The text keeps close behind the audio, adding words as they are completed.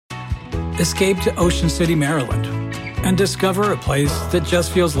Escape to Ocean City, Maryland, and discover a place that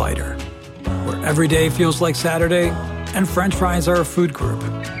just feels lighter, where every day feels like Saturday and French fries are a food group,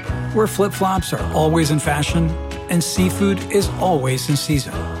 where flip-flops are always in fashion and seafood is always in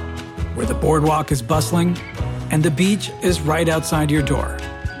season, where the boardwalk is bustling and the beach is right outside your door,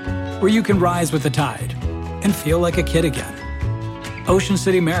 where you can rise with the tide and feel like a kid again. Ocean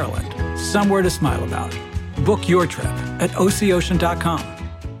City, Maryland, somewhere to smile about. Book your trip at OCOcean.com.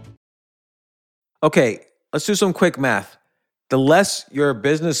 Okay, let's do some quick math. The less your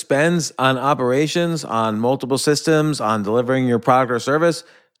business spends on operations, on multiple systems, on delivering your product or service,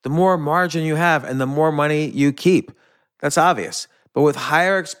 the more margin you have and the more money you keep. That's obvious. But with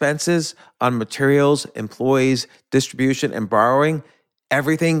higher expenses on materials, employees, distribution, and borrowing,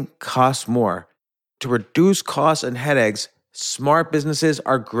 everything costs more. To reduce costs and headaches, smart businesses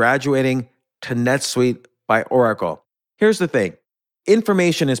are graduating to NetSuite by Oracle. Here's the thing.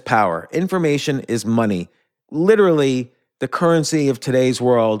 Information is power. Information is money. Literally, the currency of today's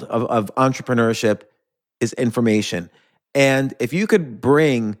world of entrepreneurship is information. And if you could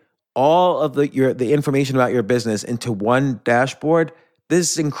bring all of the information about your business into one dashboard,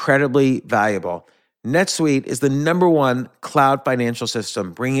 this is incredibly valuable. NetSuite is the #1 cloud financial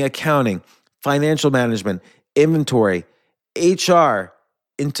system, bringing accounting, financial management, inventory, HR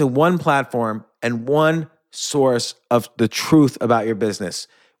into one platform and one source of the truth about your business.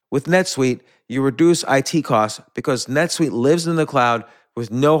 With NetSuite, you reduce IT costs because NetSuite lives in the cloud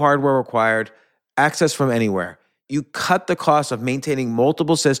with no hardware required, access from anywhere. You cut the cost of maintaining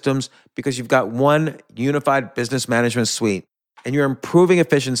multiple systems because you've got one unified business management suite. And you're improving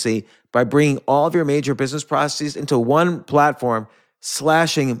efficiency by bringing all of your major business processes into one platform,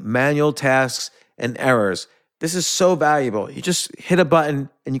 slashing manual tasks and errors. This is so valuable. You just hit a button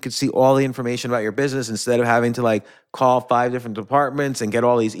and you can see all the information about your business instead of having to call 5 different departments and get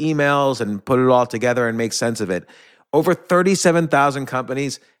all these emails and put it all together and make sense of it. Over 37,000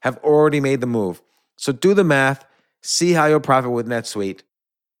 companies have already made the move. So do the math, see how you'll profit with NetSuite.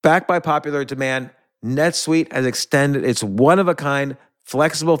 Backed by popular demand, NetSuite has extended its one-of-a-kind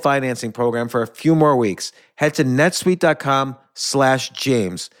flexible financing program for a few more weeks. Head to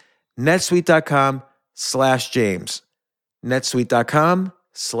netsuite.com/James. netsuite.com/James.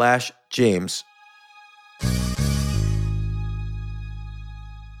 netsuite.com/James.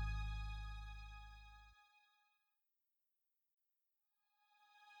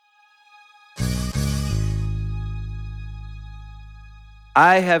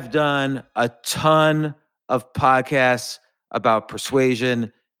 I have done a ton of podcasts about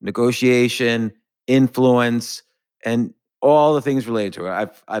persuasion, negotiation, influence, and all the things related to it.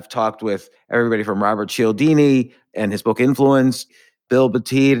 I've talked with everybody from Robert Cialdini and his book Influence, Bill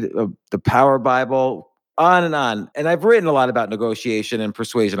Batiste, the Power Bible, on and on. And I've written a lot about negotiation and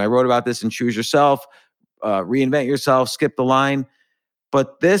persuasion. I wrote about this in Choose Yourself, Reinvent Yourself, Skip the Line.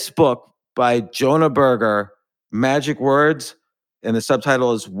 But this book by Jonah Berger, Magic Words, and the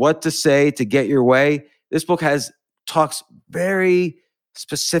subtitle is What to Say to Get Your Way. This book talks very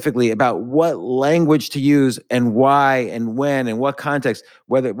specifically about what language to use and why and when and what context,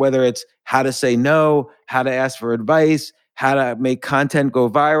 whether it's how to say no, how to ask for advice, how to make content go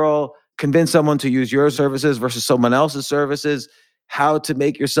viral, convince someone to use your services versus someone else's services, how to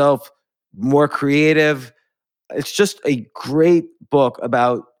make yourself more creative. It's just a great book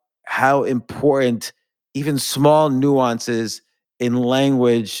about how important even small nuances in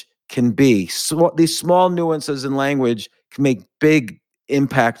language can be. So these small nuances in language can make big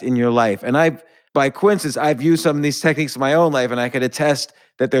impact in your life. And by coincidence, I've used some of these techniques in my own life, and I can attest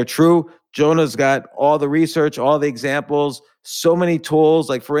that they're true. Jonah's got all the research, all the examples, so many tools.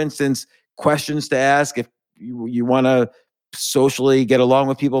 Like, for instance, questions to ask if you want to socially get along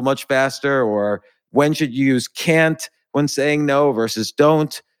with people much faster, or when should you use can't when saying no versus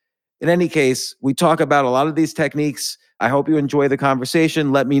don't. In any case, we talk about a lot of these techniques. I hope you enjoy the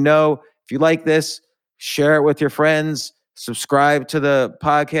conversation. Let me know if you like this. Share it with your friends. Subscribe to the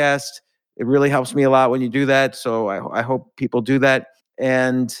podcast. It really helps me a lot when you do that. So I hope people do that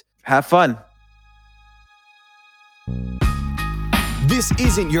and have fun. This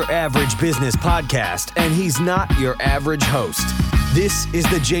isn't your average business podcast, and he's not your average host. This is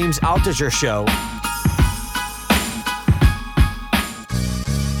the James Altucher Show.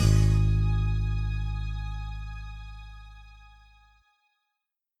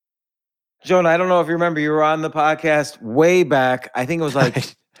 Jonah, I don't know if you remember, you were on the podcast way back. I think it was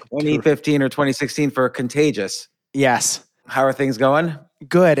 2015 or 2016 for Contagious. Yes. How are things going?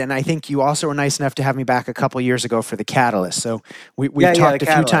 Good. And I think you also were nice enough to have me back a couple years ago for the Catalyst. So we've Yeah, the talked a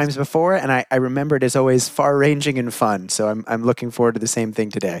few Catalyst. times before, and I remember it as always far-ranging and fun. So I'm looking forward to the same thing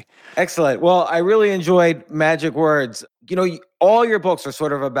today. Excellent. Well, I really enjoyed Magic Words. All your books are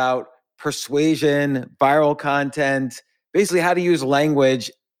sort of about persuasion, viral content, basically how to use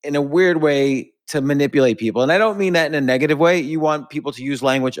language in a weird way to manipulate people. And I don't mean that in a negative way. You want people to use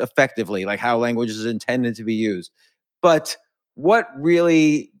language effectively, like how language is intended to be used. But what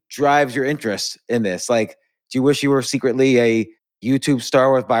really drives your interest in this? Like, do you wish you were secretly a YouTube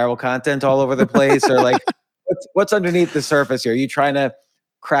star with viral content all over the place? Or like, what's underneath the surface here? Are you trying to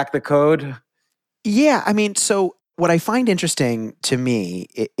crack the code? Yeah, I mean, so what I find interesting to me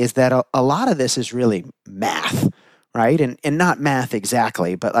is that a lot of this is really math, right? And not math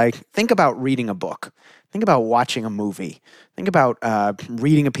exactly, but like think about reading a book. Think about watching a movie. Think about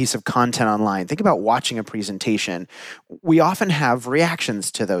reading a piece of content online. Think about watching a presentation. We often have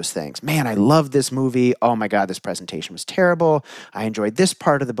reactions to those things. Man, I love this movie. Oh my God, this presentation was terrible. I enjoyed this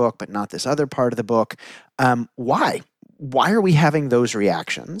part of the book, but not this other part of the book. Why? Why are we having those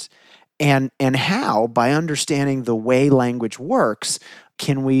reactions? And how, by understanding the way language works,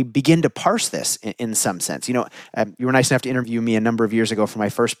 can we begin to parse this in some sense? You were nice enough to interview me a number of years ago for my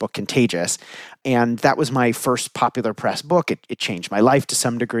first book, Contagious, and that was my first popular press book. It changed my life to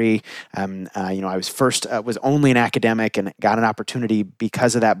some degree. I was only an academic and got an opportunity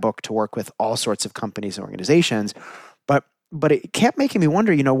because of that book to work with all sorts of companies and organizations. But it kept making me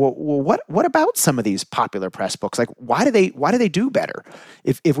wonder, what about some of these popular press books? Like, why do they do better?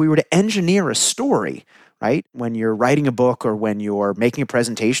 If we were to engineer a story, right? When you're writing a book or when you're making a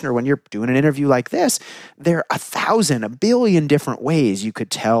presentation or when you're doing an interview like this, there are 1,000, 1 billion different ways you could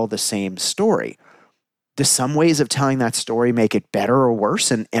tell the same story. Do some ways of telling that story make it better or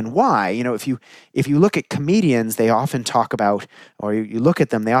worse? And why? If you look at comedians, they often talk about, or you look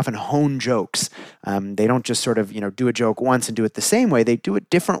at them, they often hone jokes. They don't just sort of, do a joke once and do it the same way. They do it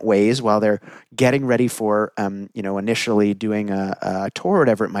different ways while they're getting ready for, initially doing a tour or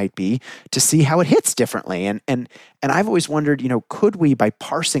whatever it might be to see how it hits differently. And I've always wondered, could we, by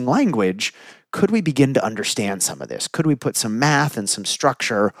parsing language, could we begin to understand some of this? Could we put some math and some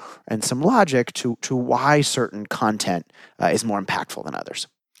structure and some logic to why certain content is more impactful than others?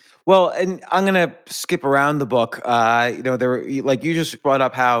 Well, and I'm going to skip around the book. Like you just brought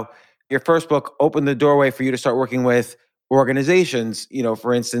up how your first book opened the doorway for you to start working with organizations,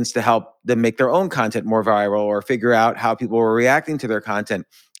 for instance, to help them make their own content more viral or figure out how people were reacting to their content.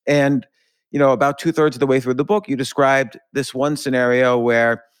 And, about 2/3 of the way through the book, you described this one scenario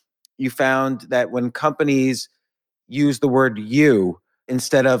where you found that when companies use the word you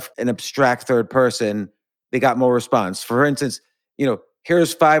instead of an abstract third person, they got more response. For instance,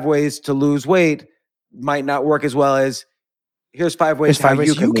 here's 5 ways to lose weight might not work as well as here's 5 ways There's 5 how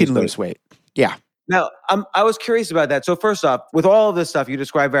ways you can lose weight. Yeah. Now, I was curious about that. So first off, with all of this stuff, you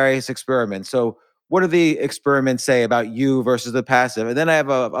describe various experiments. So what do the experiments say about you versus the passive? And then I have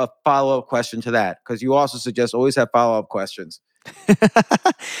a follow-up question to that, because you also suggest always have follow-up questions.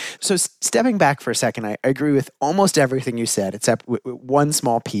 So stepping back for a second, I agree with almost everything you said, except one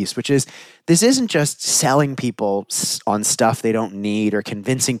small piece, which is this isn't just selling people on stuff they don't need or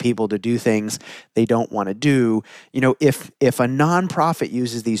convincing people to do things they don't want to do. If a nonprofit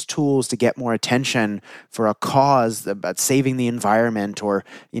uses these tools to get more attention for a cause about saving the environment or,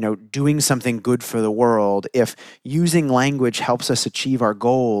 doing something good for the world, if using language helps us achieve our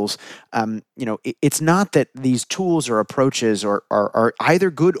goals, it's not that these tools or approaches are either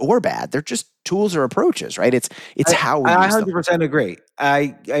good or bad. They're just tools or approaches, right? It's how we use them. 100% agree.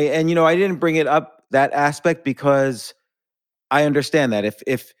 I didn't bring it up, that aspect, because I understand that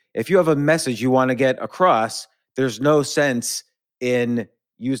if you have a message you want to get across, there's no sense in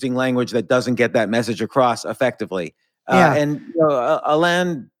using language that doesn't get that message across effectively. Yeah.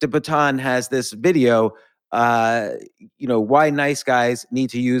 Alain de Botton has this video, why nice guys need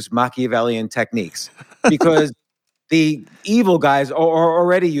to use Machiavellian techniques, because the evil guys are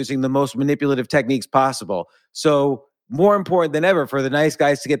already using the most manipulative techniques possible. So more important than ever for the nice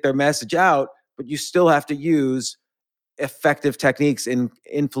guys to get their message out, but you still have to use effective techniques in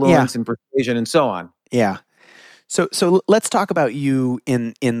influence and persuasion and so on. Yeah. So let's talk about you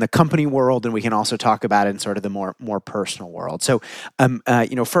in the company world, and we can also talk about it in sort of the more personal world. So,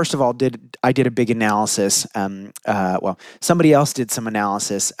 first of all, I did a big analysis. Somebody else did some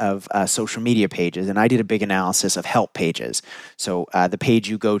analysis of social media pages, and I did a big analysis of help pages. So the page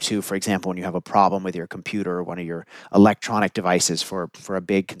you go to, for example, when you have a problem with your computer or one of your electronic devices for a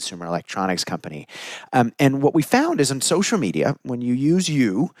big consumer electronics company. And what we found is on social media, when you use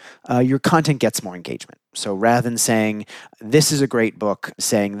your content gets more engagement. So rather than saying, this is a great book,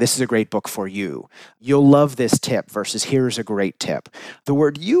 saying, this is a great book for you. You'll love this tip versus here's a great tip. The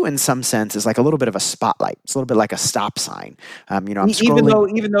word you in some sense is like a little bit of a spotlight. It's a little bit like a stop sign. I'm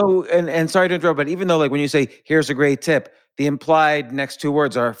scrolling. Even though, and sorry to interrupt, but even though like when you say, here's a great tip, the implied next two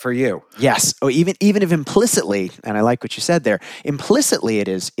words are for you. Yes. Or even if implicitly, and I like what you said there, implicitly it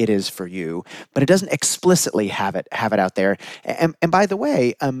is for you, but it doesn't explicitly have it out there. And by the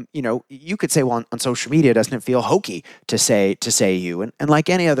way, you could say, well, on social media, doesn't it feel hokey to say you? And like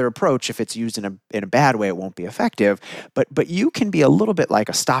any other approach, if it's used in a bad way, it won't be effective. But you can be a little bit like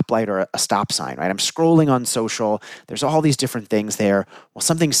a stoplight or a stop sign, right? I'm scrolling on social. There's all these different things there. Well,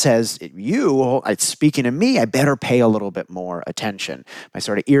 something says you, well, it's speaking to me. I better pay a little bit more attention. My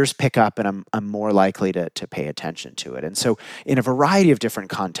sort of ears pick up, and I'm more likely to pay attention to it. And so in a variety of different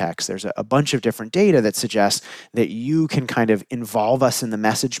contexts, there's a bunch of different data that suggests that you can kind of involve us in the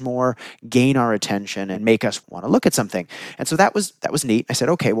message more, gain our attention, and make us want to look at something. And so that was neat. I said,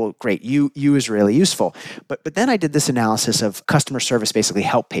 okay, well, great. You is really useful. But then I did this analysis of customer service, basically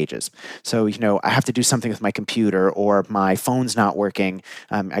help pages. So, I have to do something with my computer or my phone's not working.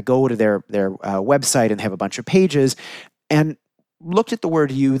 I go to their website and they have a bunch of pages, and looked at the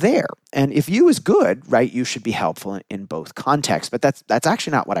word you there. And if you is good, right, you should be helpful in both contexts. But that's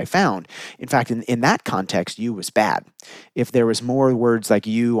actually not what I found. In fact, in that context, you was bad. If there was more words like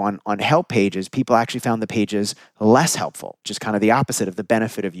you on help pages, people actually found the pages less helpful, which is kind of the opposite of the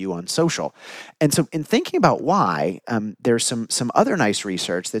benefit of you on social. And so in thinking about why, there's some other nice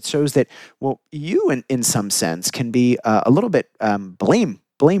research that shows that, well, you in some sense can be a little bit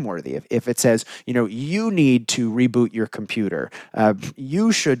blameworthy. If it says, you need to reboot your computer,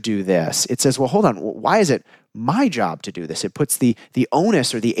 you should do this. It says, well, hold on, why is it my job to do this? It puts the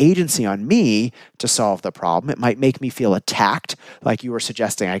onus or the agency on me to solve the problem. It might make me feel attacked, like you were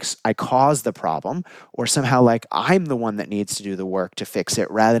suggesting I caused the problem, or somehow like I'm the one that needs to do the work to fix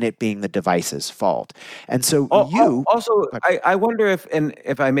it rather than it being the device's fault. And so I wonder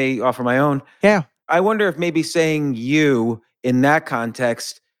if I may offer my own. Yeah. I wonder if maybe saying you in that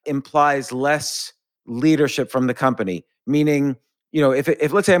context implies less leadership from the company. Meaning,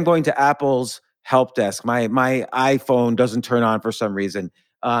 if let's say I'm going to Apple's help desk, my iPhone doesn't turn on for some reason,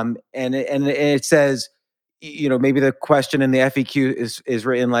 and it says, maybe the question in the FAQ is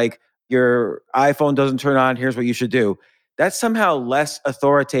written like, your iPhone doesn't turn on, here's what you should do. That's somehow less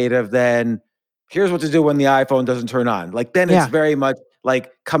authoritative than here's what to do when the iPhone doesn't turn on. Like then it's very much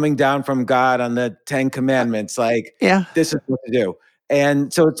like coming down from God on the 10 Commandments, like this is what to do.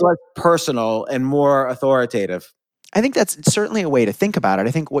 And so it's less personal and more authoritative. I think that's certainly a way to think about it.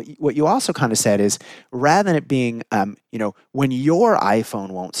 I think what you also kind of said is rather than it being, when your iPhone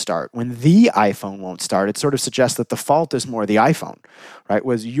won't start, when the iPhone won't start, it sort of suggests that the fault is more the iPhone, right?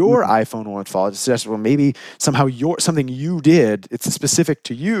 Was your iPhone won't fault? It suggests, well, maybe somehow something you did, it's specific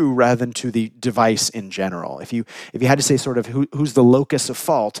to you rather than to the device in general. If you had to say sort of who's the locus of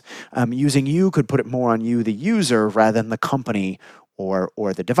fault, using you could put it more on you, the user, rather than the company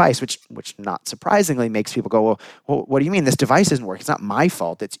or the device, which not surprisingly makes people go, well, what do you mean this device isn't working? It's not my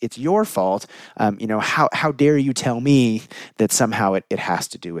fault. It's your fault. How dare you tell me that somehow it has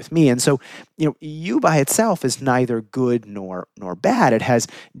to do with me? And so, you by itself is neither good nor bad. It has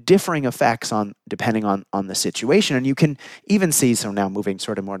differing effects depending on the situation. And you can even see, so now moving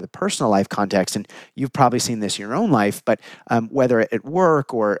sort of more to the personal life context, and you've probably seen this in your own life, but whether at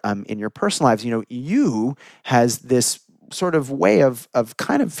work or in your personal lives, you has this sort of way of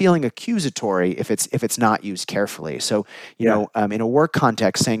kind of feeling accusatory if it's not used carefully. So, in a work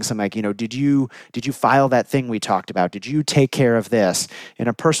context, saying something like, did you file that thing we talked about? Did you take care of this? In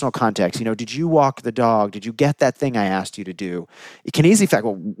a personal context, did you walk the dog? Did you get that thing I asked you to do? It can easily affect,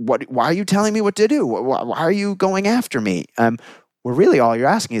 well, why are you telling me what to do? Why are you going after me? Well, really all you're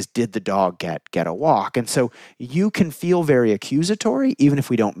asking is, did the dog get a walk? And so you can feel very accusatory, even if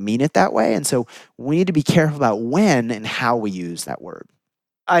we don't mean it that way. And so we need to be careful about when and how we use that word.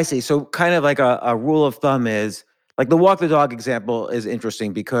 I see. So kind of like a rule of thumb is, like the walk the dog example is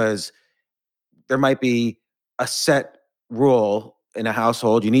interesting because there might be a set rule in a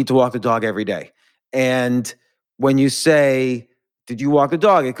household. You need to walk the dog every day. And when you say, did you walk the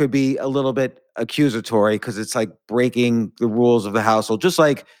dog? It could be a little bit accusatory because it's like breaking the rules of the household. Just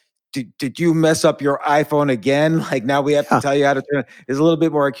like, did you mess up your iPhone again? Like now we have to tell you how to turn it. It's a little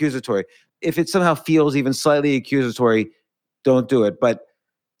bit more accusatory. If it somehow feels even slightly accusatory, don't do it. But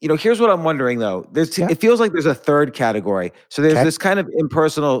here's what I'm wondering though. It feels like there's a third category. So there's this kind of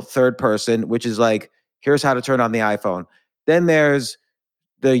impersonal third person, which is like, here's how to turn on the iPhone. Then there's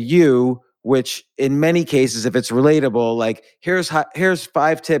the you, which in many cases, if it's relatable, like here's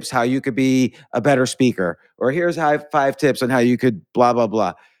 5 tips how you could be a better speaker, or here's 5 tips on how you could blah, blah,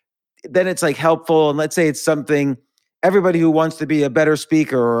 blah. Then it's like helpful. And let's say it's something everybody who wants to be a better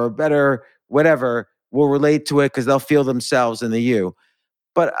speaker or a better whatever will relate to it because they'll feel themselves in the you.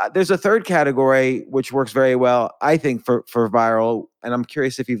 But there's a third category which works very well, I think, for viral. And I'm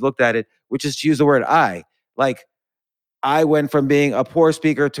curious if you've looked at it, which is to use the word I. Like, I went from being a poor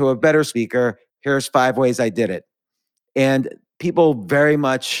speaker to a better speaker. Here's 5 ways I did it. And people very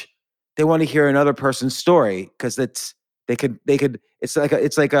much, they want to hear another person's story because it's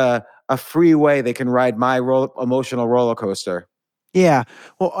like a free way they can ride my emotional roller coaster. Yeah.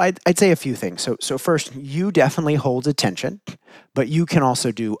 Well, I'd say a few things. So first, you definitely hold attention, but you can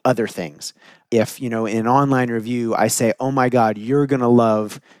also do other things. If, in an online review, I say, oh my God, you're going to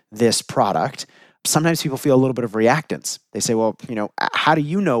love this product. Sometimes people feel a little bit of reactance. They say, well, how do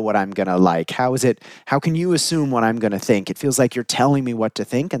you know what I'm going to like? How can you assume what I'm going to think? It feels like you're telling me what to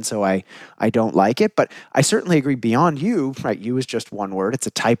think. And so I don't like it, but I certainly agree beyond you, right? You is just one word. It's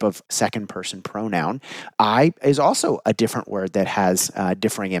a type of second person pronoun. I is also a different word that has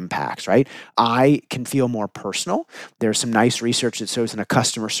differing impacts, right? I can feel more personal. There's some nice research that shows in a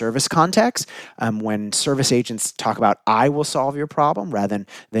customer service context, when service agents talk about, I will solve your problem rather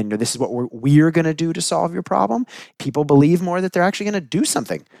than this is what we're going to do to solve your problem, people believe more that they're actually going to do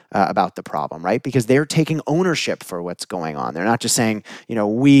something about the problem, right? Because they're taking ownership for what's going on. They're not just saying,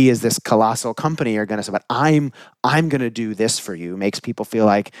 we as this colossal company are going to say, but I'm going to do this for you. Makes people feel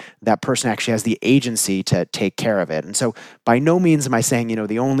like that person actually has the agency to take care of it. And so by no means am I saying,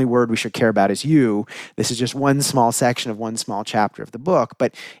 the only word we should care about is you. This is just one small section of one small chapter of the book.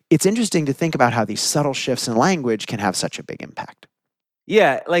 But it's interesting to think about how these subtle shifts in language can have such a big impact.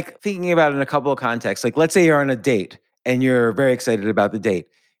 Yeah, like thinking about it in a couple of contexts. Like, let's say you're on a date and you're very excited about the date.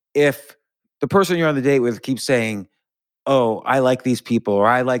 If the person you're on the date with keeps saying, oh, I like these people or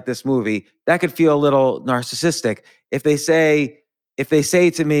I like this movie, that could feel a little narcissistic. If they say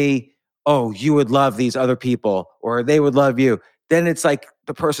to me, oh, you would love these other people or they would love you, then it's like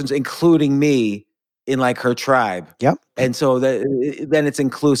the person's including me in like her tribe. Yep. And so then it's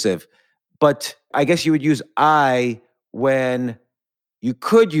inclusive. But I guess you would use I when you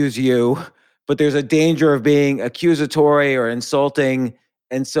could use you, but there's a danger of being accusatory or insulting.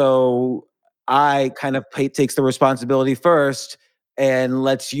 And so I kind of takes the responsibility first and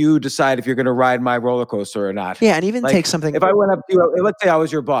lets you decide if you're going to ride my roller coaster or not. Yeah, and even Like, take something. if I went up to you, let's say I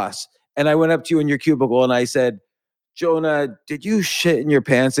was your boss, and I went up to you in your cubicle and I said, Jonah, did you shit in your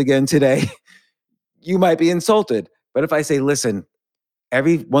pants again today? You might be insulted. But if I say, listen,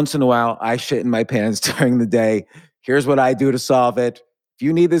 every once in a while, I shit in my pants during the day. Here's what I do to solve it. If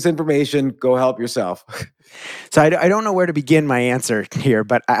you need this information, go help yourself. So I don't know where to begin my answer here,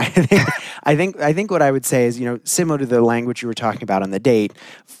 but I think what I would say is, similar to the language you were talking about on the date.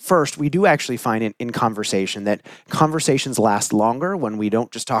 First, we do actually find in conversation that conversations last longer when we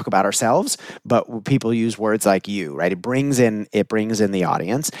don't just talk about ourselves, but people use words like you, right? It brings in the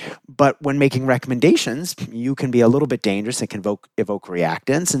audience. But when making recommendations, you can be a little bit dangerous. It can evoke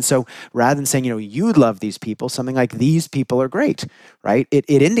reactance. And so rather than saying, you'd love these people, something like these people are great, right? It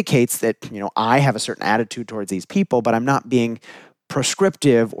indicates that, I have a certain attitude towards these people, but I'm not being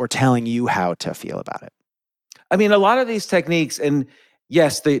prescriptive or telling you how to feel about it. I mean, a lot of these techniques, and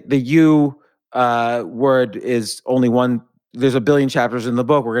yes, the you word is only one. There's a billion chapters in the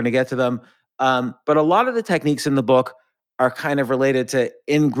book. We're going to get to them. But a lot of the techniques in the book are kind of related to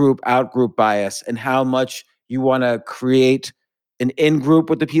in-group, out-group bias and how much you want to create an in-group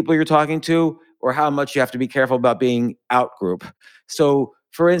with the people you're talking to, or how much you have to be careful about being out-group. So,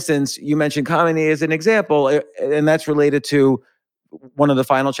 for instance, you mentioned comedy as an example, and that's related to one of the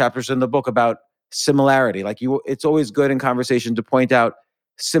final chapters in the book about similarity. Like, it's always good in conversation to point out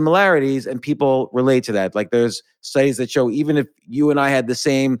similarities and people relate to that. Like, there's studies that show even if you and I had the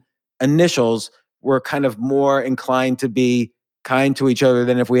same initials, we're kind of more inclined to be kind to each other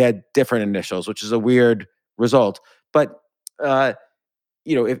than if we had different initials, which is a weird result. But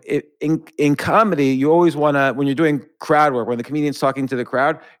if in comedy, you always want to, when you're doing crowd work, when the comedian's talking to the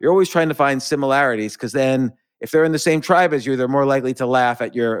crowd, you're always trying to find similarities, because then if they're in the same tribe as you, they're more likely to laugh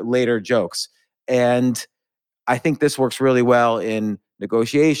at your later jokes. And I think this works really well in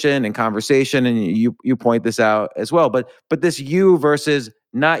negotiation and conversation, and you point this out as well. But this you versus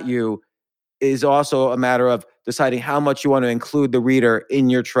not you is also a matter of deciding how much you want to include the reader in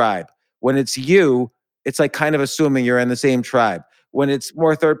your tribe. When it's you, it's like kind of assuming you're in the same tribe. When it's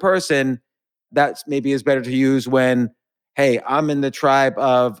more third person, that maybe is better to use when, hey, I'm in the tribe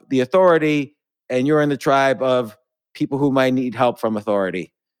of the authority and you're in the tribe of people who might need help from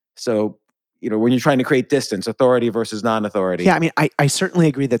authority. So when you're trying to create distance, authority versus non-authority. Yeah, I mean, I certainly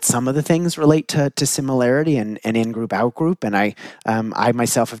agree that some of the things relate to similarity and in-group, out-group. And I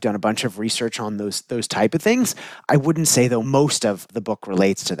myself have done a bunch of research on those type of things. I wouldn't say, though, most of the book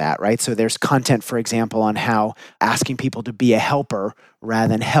relates to that, right? So there's content, for example, on how asking people to be a helper rather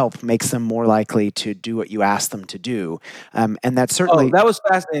than help makes them more likely to do what you ask them to do. And that's certainly... Oh, that was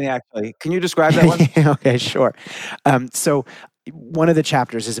fascinating, actually. Can you describe that one? Okay, sure. So one of the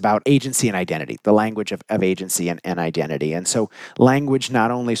chapters is about agency and identity, the language of agency and identity. And so language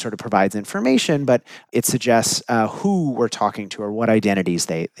not only sort of provides information, but it suggests who we're talking to or what identities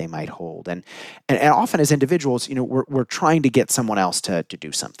they might hold. And often as individuals, we're trying to get someone else to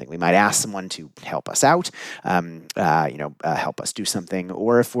do something. We might ask someone to help us out, help us do something.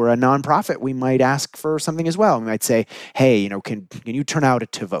 Or if we're a nonprofit, we might ask for something as well. We might say, hey, can you turn out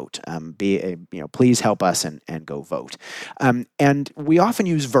to vote? Please help us and go vote. And we often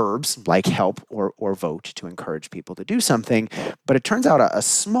use verbs like help or vote to encourage people to do something, but it turns out a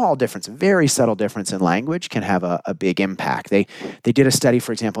small difference, a very subtle difference in language can have a big impact. They did a study,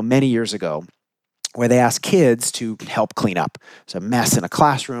 for example, many years ago, where they asked kids to help clean up. It's a mess in a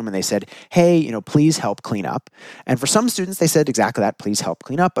classroom, and they said, hey, please help clean up. And for some students, they said exactly that, please help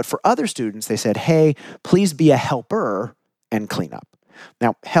clean up. But for other students, they said, hey, please be a helper and clean up.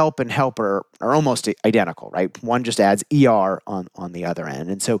 Now, help and helper are almost identical, right? One just adds ER on the other end.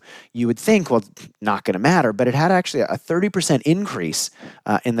 And so you would think, well, not going to matter, but it had actually a 30% increase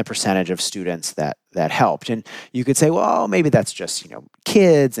in the percentage of students that helped. And you could say, well, maybe that's just,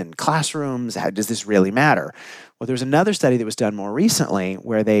 kids and classrooms. How does this really matter? Well, there's another study that was done more recently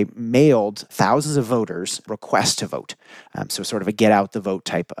where they mailed thousands of voters requests to vote. So sort of a get out the vote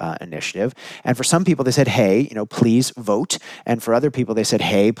type initiative. And for some people, they said, hey, please vote. And for other people, they said,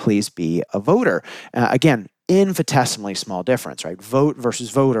 hey, please be a voter. Again, infinitesimally small difference, right? Vote versus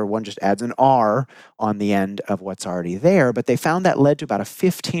voter, one just adds an R on the end of what's already there, but they found that led to about a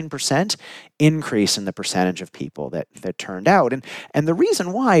 15% increase in the percentage of people that turned out. And the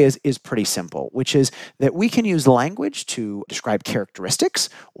reason why is pretty simple, which is that we can use language to describe characteristics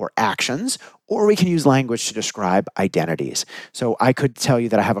or actions, or we can use language to describe identities. So I could tell you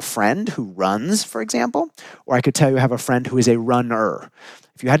that I have a friend who runs, for example, or I could tell you I have a friend who is a runner.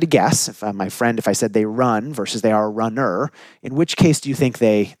 If you had to guess, if I said they run versus they are a runner, in which case do you think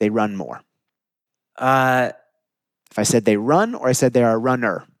they run more? If I said they run or I said they are a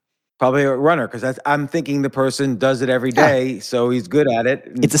runner? Probably a runner, because I'm thinking the person does it every day, so he's good at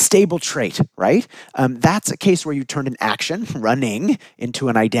it. It's a stable trait, right? That's a case where you turned an action, running, into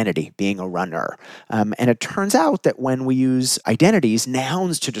an identity, being a runner. And it turns out that when we use identities,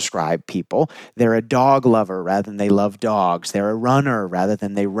 nouns to describe people, they're a dog lover rather than they love dogs. They're a runner rather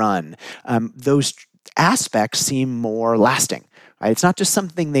than they run. Those aspects seem more lasting. Right? It's not just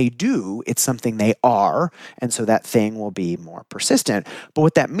something they do, it's something they are, and so that thing will be more persistent. But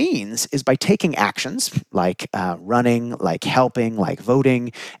what that means is by taking actions like running, like helping, like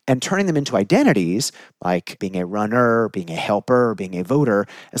voting, and turning them into identities, like being a runner, being a helper, being a voter,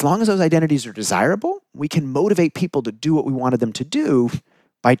 as long as those identities are desirable, we can motivate people to do what we wanted them to do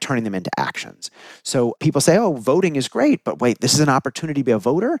by turning them into actions. So people say, oh, voting is great, but wait, this is an opportunity to be a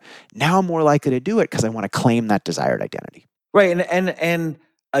voter? Now I'm more likely to do it because I want to claim that desired identity. Right, and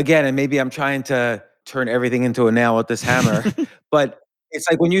again, and maybe I'm trying to turn everything into a nail with this hammer, but it's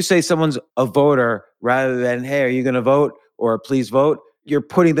like when you say someone's a voter rather than, hey, are you going to vote or please vote, you're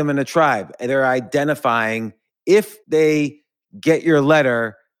putting them in a tribe. And they're identifying if they get your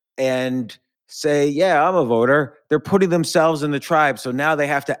letter and say, yeah, I'm a voter, they're putting themselves in the tribe. So now they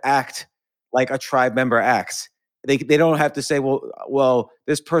have to act like a tribe member acts. They don't have to say, well,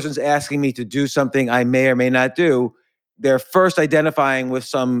 this person's asking me to do something I may or may not do. They're first identifying with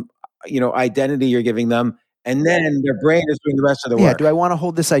some, identity you're giving them, and then their brain is doing the rest of the work. Yeah, do I want to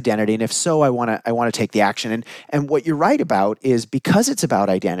hold this identity? And if so, I want to take the action. And what you're right about is because it's about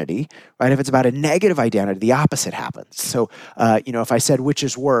identity, right? If it's about a negative identity, the opposite happens. So, if I said which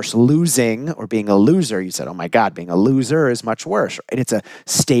is worse, losing or being a loser, you said, oh my God, being a loser is much worse. And it's a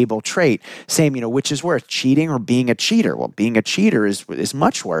stable trait. Same, which is worse, cheating or being a cheater? Well, being a cheater is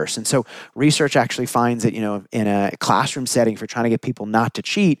much worse. And so research actually finds that, in a classroom setting, if you're trying to get people not to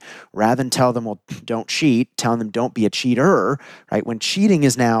cheat, rather than tell them, well, don't cheat, telling them don't be a cheater, right? When cheating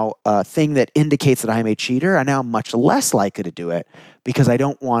is now a thing that indicates that I'm a cheater, I'm now much less likely to do it because I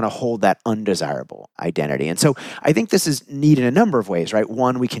don't want to hold that undesirable identity. And so I think this is neat in a number of ways, right?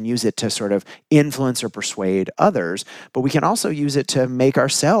 One, we can use it to sort of influence or persuade others, but we can also use it to make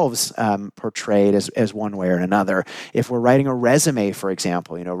ourselves portrayed as one way or another. If we're writing a resume, for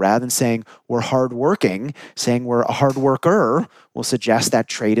example, rather than saying we're hardworking, saying we're a hard worker will suggest that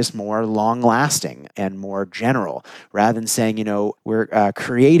trait is more long-lasting and more general. Rather than saying, we're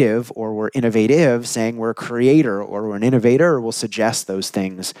creative or we're innovative, saying we're a creator or we're an innovator will suggest those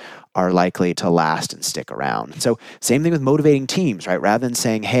things are likely to last and stick around. So same thing with motivating teams, right? Rather than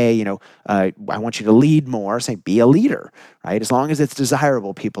saying, hey, I want you to lead more, say be a leader, right? As long as it's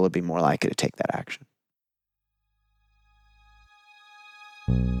desirable, people will be more likely to take that action.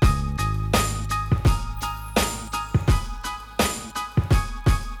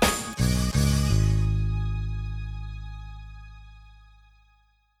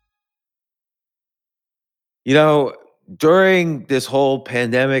 During this whole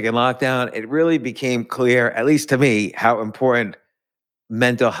pandemic and lockdown, it really became clear, at least to me, how important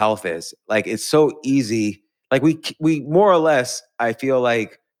mental health is. Like, it's so easy. Like, we more or less, I feel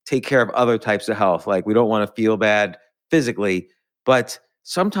like, take care of other types of health. Like, we don't want to feel bad physically, but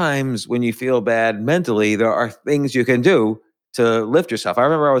sometimes when you feel bad mentally, there are things you can do to lift yourself. I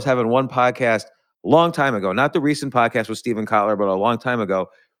remember I was having one podcast a long time ago, not the recent podcast with Stephen Kotler, but a long time ago,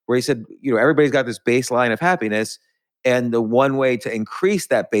 where he said, everybody's got this baseline of happiness, and the one way to increase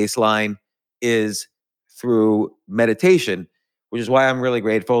that baseline is through meditation, which is why I'm really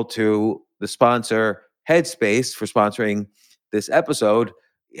grateful to the sponsor, Headspace, for sponsoring this episode.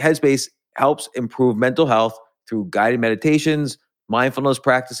 Headspace helps improve mental health through guided meditations, mindfulness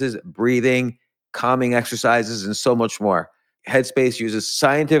practices, breathing, calming exercises, and so much more. Headspace uses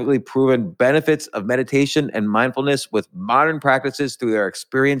scientifically proven benefits of meditation and mindfulness with modern practices through their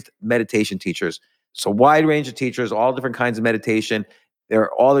experienced meditation teachers. So a wide range of teachers, all different kinds of meditation. There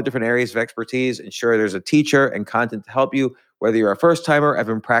are all the different areas of expertise. Ensure there's a teacher and content to help you, whether you're a first timer or have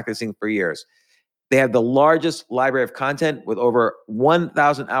been practicing for years. They have the largest library of content with over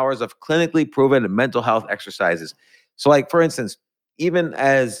 1,000 hours of clinically proven mental health exercises. So, like, for instance, even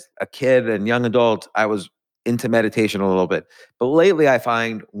as a kid and young adult, I was into meditation a little bit. But lately, I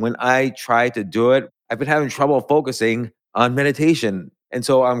find when I try to do it, I've been having trouble focusing on meditation. And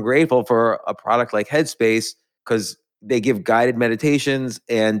so I'm grateful for a product like Headspace, because they give guided meditations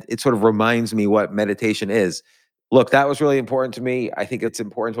and it sort of reminds me what meditation is. Look, that was really important to me. I think it's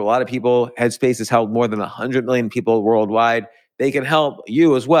important to a lot of people. Headspace has helped more than 100 million people worldwide. They can help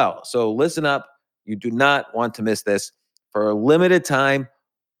you as well. So listen up. You do not want to miss this. For a limited time,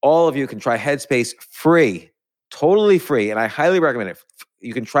 all of you can try Headspace free, totally free. And I highly recommend it.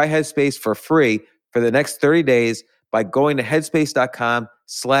 You can try Headspace for free for the next 30 days by going to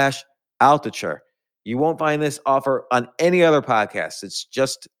headspace.com/altucher. You won't find this offer on any other podcast. It's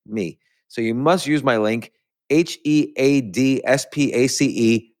just me. So you must use my link,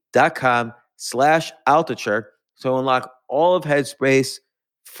 headspace.com/altucher, to unlock all of Headspace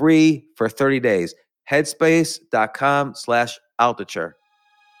free for 30 days. Headspace.com/altucher.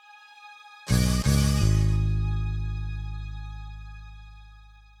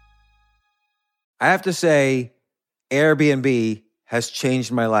 I have to say, Airbnb has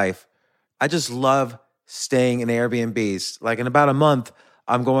changed my life. I just love staying in Airbnbs. Like, in about a month,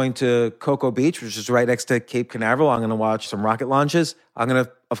 I'm going to Cocoa Beach, which is right next to Cape Canaveral. I'm going to watch some rocket launches. I'm going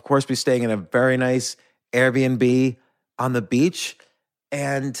to, of course, be staying in a very nice Airbnb on the beach.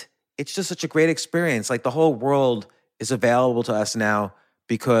 And it's just such a great experience. Like, the whole world is available to us now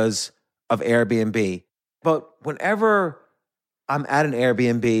because of Airbnb. But whenever I'm at an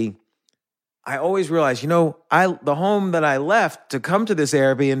Airbnb, I always realize, the home that I left to come to this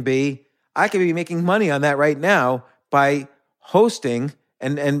Airbnb, I could be making money on that right now by hosting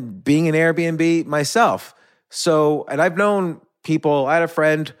and being an Airbnb myself. So, and I've known people, I had a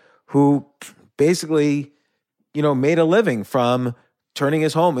friend who basically, made a living from turning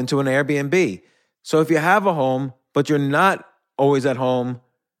his home into an Airbnb. So if you have a home, but you're not always at home,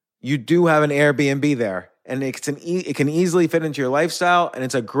 you do have an Airbnb there. And it can easily fit into your lifestyle, and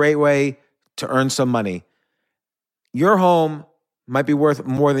it's a great way to earn some money. Your home might be worth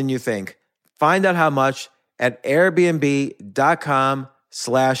more than you think. Find out how much at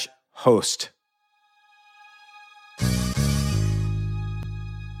airbnb.com/host.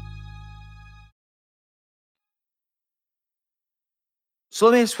 So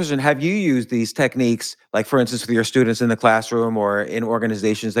let me ask a question. Have you used these techniques, like, for instance, with your students in the classroom or in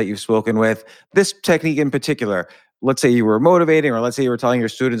organizations that you've spoken with? This technique in particular, let's say you were motivating, or let's say you were telling your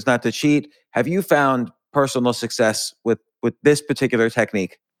students not to cheat. Have you found personal success with this particular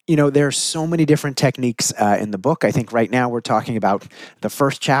technique? There are so many different techniques in the book. I think right now we're talking about the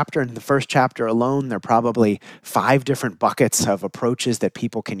first chapter. And in the first chapter alone, there are probably 5 different buckets of approaches that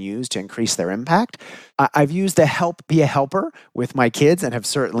people can use to increase their impact. I've used the help be a helper with my kids and have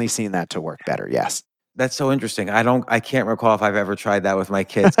certainly seen that to work better. Yes. That's so interesting. I can't recall if I've ever tried that with my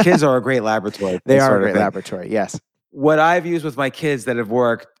kids. Kids are a great laboratory for They this are a sort of great thing. laboratory. Yes. What I've used with my kids that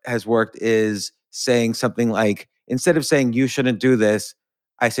has worked is saying something like, instead of saying you shouldn't do this,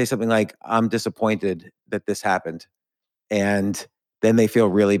 I say something like, I'm disappointed that this happened. And then they feel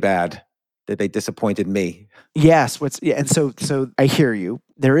really bad that they disappointed me. Yes, and so I hear you.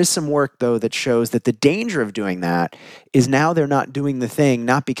 There is some work though that shows that the danger of doing that is now they're not doing the thing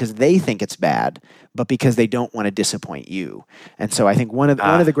not because they think it's bad, but because they don't want to disappoint you. And so I think one of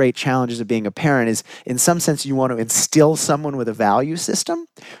the great challenges of being a parent is, in some sense, you want to instill someone with a value system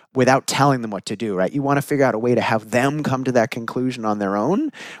without telling them what to do, right? You want to figure out a way to have them come to that conclusion on their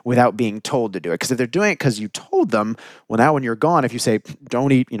own without being told to do it. Because if they're doing it because you told them, well, now when you're gone, if you say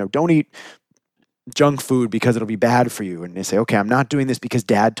don't eat junk food because it'll be bad for you, and they say, okay, I'm not doing this because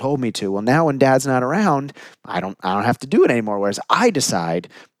dad told me to. Well, now when dad's not around, I don't have to do it anymore. Whereas I decide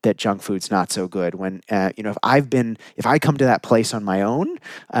that junk food's not so good. When if I come to that place on my own,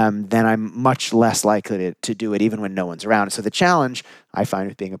 then I'm much less likely to do it even when no one's around. So the challenge I find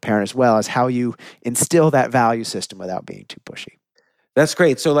with being a parent as well is how you instill that value system without being too pushy. That's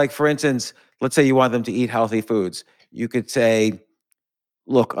great. So like, for instance, let's say you want them to eat healthy foods. You could say,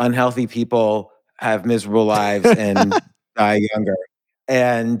 look, unhealthy people have miserable lives and die younger.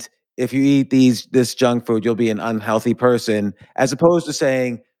 And if you eat this junk food, you'll be an unhealthy person, as opposed to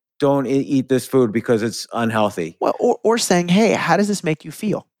saying, don't eat this food because it's unhealthy. Well, or saying, hey, how does this make you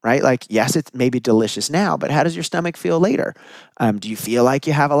feel? Right? Like, yes, it's maybe delicious now, but how does your stomach feel later? Do you feel like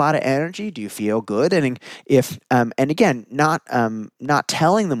you have a lot of energy? Do you feel good? And if and again, not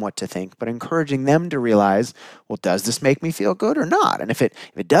telling them what to think, but encouraging them to realize, well, does this make me feel good or not? And if it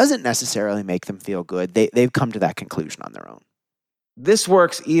doesn't necessarily make them feel good, they've come to that conclusion on their own. This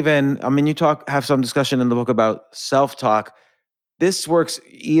works even, I mean, have some discussion in the book about self-talk. This works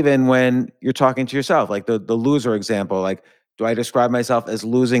even when you're talking to yourself, like the loser example. Like, do I describe myself as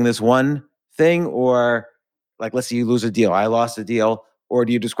losing this one thing? Or like, let's say you lose a deal. I lost a deal. Or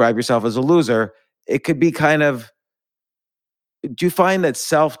do you describe yourself as a loser? It could be kind of, do you find that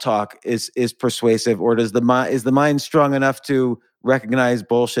self-talk is persuasive, or is the mind strong enough to recognize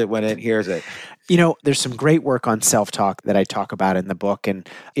bullshit when it hears it? There's some great work on self-talk that I talk about in the book, and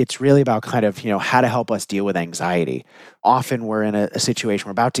it's really about kind of, how to help us deal with anxiety. Often we're in a situation,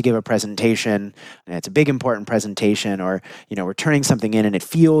 we're about to give a presentation, and it's a big, important presentation, or, we're turning something in and it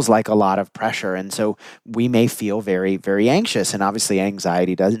feels like a lot of pressure. And so we may feel very, very anxious, and obviously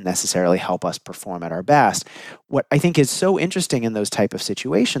anxiety doesn't necessarily help us perform at our best. What I think is so interesting in those type of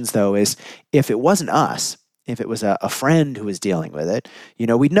situations, though, is if it wasn't us, if it was a friend who was dealing with it,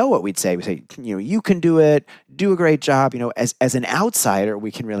 we'd know what we'd say. We'd say, you can do it, do a great job. As an outsider,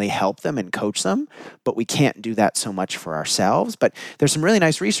 we can really help them and coach them, but we can't do that so much for ourselves. But there's some really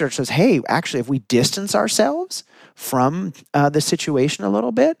nice research that says, hey, actually, if we distance ourselves from the situation a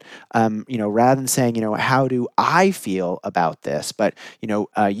little bit, rather than saying, how do I feel about this? But,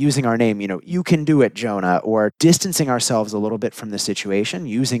 using our name, you can do it, Jonah, or distancing ourselves a little bit from the situation,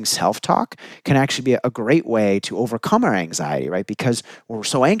 using self-talk can actually be a great way to overcome our anxiety, right? Because we're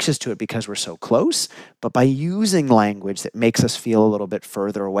so anxious to it because we're so close. But by using language that makes us feel a little bit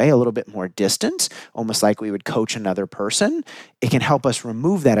further away, a little bit more distant, almost like we would coach another person, it can help us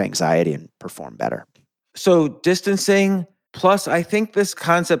remove that anxiety and perform better. So distancing, plus I think this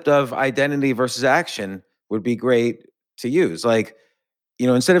concept of identity versus action would be great to use. Like,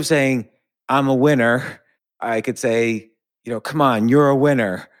 instead of saying, I'm a winner, I could say, come on, you're a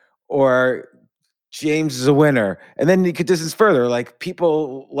winner, or James is a winner. And then you could distance further, like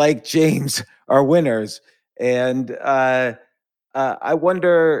people like James are winners. And I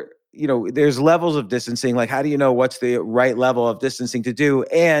wonder, there's levels of distancing. Like, how do you know what's the right level of distancing to do?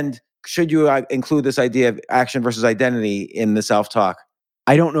 And should you include this idea of action versus identity in the self-talk?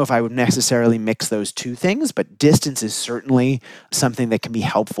 I don't know if I would necessarily mix those two things, but distance is certainly something that can be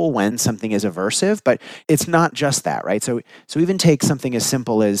helpful when something is aversive, but it's not just that, right? So even take something as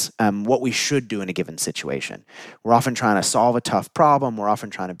simple as what we should do in a given situation. We're often trying to solve a tough problem. We're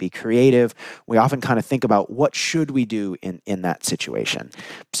often trying to be creative. We often kind of think about what should we do in that situation.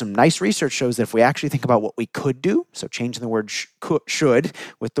 Some nice research shows that if we actually think about what we could do, so changing the word should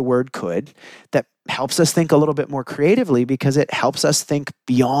with the word could, that helps us think a little bit more creatively because it helps us think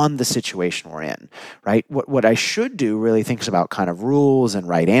beyond the situation we're in, right? What I should do really thinks about kind of rules and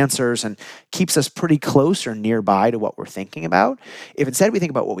right answers and keeps us pretty close or nearby to what we're thinking about. If instead we think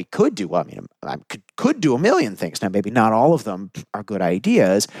about what we could do, well, I mean, I could do a million things. Now, maybe not all of them are good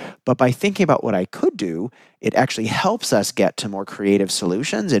ideas, but by thinking about what I could do, it actually helps us get to more creative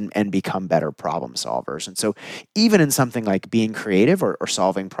solutions and become better problem solvers. And so even in something like being creative or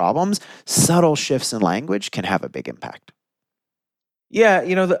solving problems, subtle shifts in language can have a big impact. Yeah,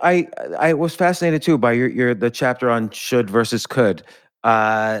 I was fascinated too by your the chapter on should versus could.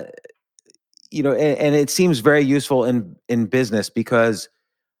 Uh, and it seems very useful in business because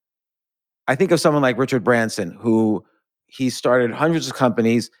I think of someone like Richard Branson, who he started hundreds of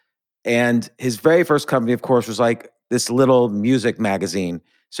companies, and his very first company, of course, was like this little music magazine.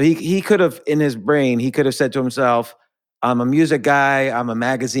 So he could have, in his brain, he could have said to himself, "I'm a music guy. I'm a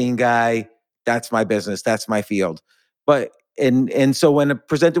magazine guy. That's my business. That's my field." But and so when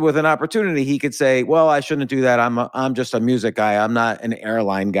presented with an opportunity, he could say, "Well, I shouldn't do that. I'm just a music guy. I'm not an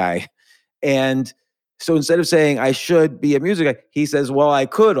airline guy." And so instead of saying I should be a music guy, he says, "Well, I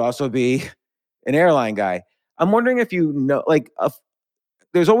could also be an airline guy." I'm wondering if you know, like,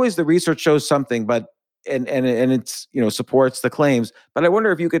 there's always the research shows something, but and it's supports the claims. But I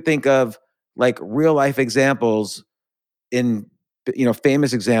wonder if you could think of like real life examples in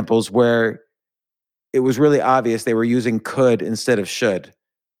famous examples where it was really obvious they were using could instead of should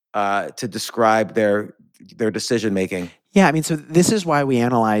to describe their decision making. Yeah, I mean, so this is why we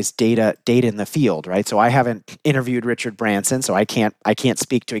analyze data in the field, right? So I haven't interviewed Richard Branson, so I can't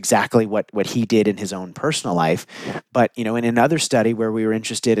speak to exactly what he did in his own personal life. But in another study where we were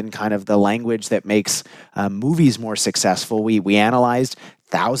interested in kind of the language that makes movies more successful, we analyzed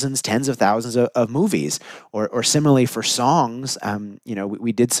thousands, tens of thousands of movies, or similarly for songs.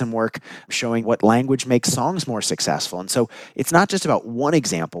 We did some work showing what language makes songs more successful. And so it's not just about one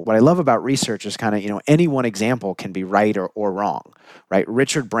example. What I love about research is kind of, any one example can be right or wrong, right?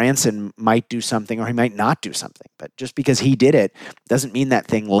 Richard Branson might do something or he might not do something, but just because he did it doesn't mean that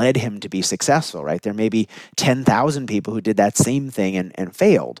thing led him to be successful, right? There may be 10,000 people who did that same thing and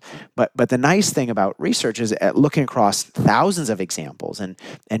failed. But the nice thing about research is at looking across thousands of examples and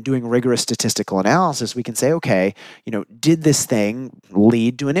doing rigorous statistical analysis, we can say, okay, did this thing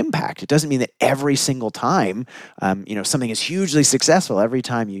lead to an impact? It doesn't mean that every single time, something is hugely successful every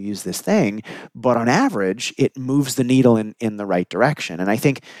time you use this thing, but on average, it moves the needle in the right direction. And I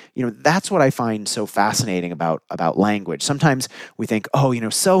think, that's what I find so fascinating about language. Sometimes we think, oh,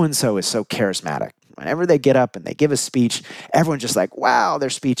 so-and-so is so charismatic. Whenever they get up and they give a speech, everyone's just like, wow, their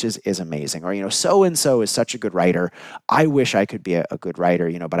speech is amazing. Or, so-and-so is such a good writer. I wish I could be a good writer,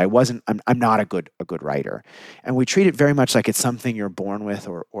 but I'm not a good writer. And we treat it very much like it's something you're born with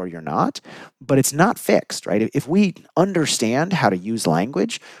or you're not, but it's not fixed, right? If we understand how to use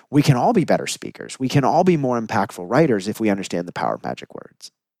language, we can all be better speakers. We can all be more impactful writers if we understand the power of magic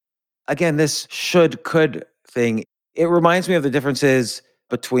words. Again, this should could thing, it reminds me of the differences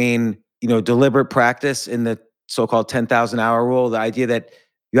between deliberate practice in the so-called 10,000 hour rule, the idea that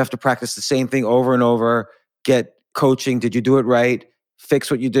you have to practice the same thing over and over, get coaching. Did you do it right?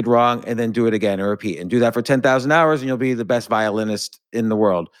 Fix what you did wrong and then do it again or repeat and do that for 10,000 hours and you'll be the best violinist in the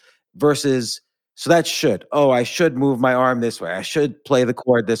world versus, so that should, oh, I should move my arm this way. I should play the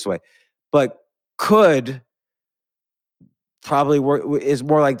chord this way. But could probably is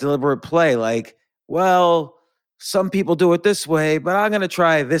more like deliberate play. Like, well, some people do it this way, but I'm going to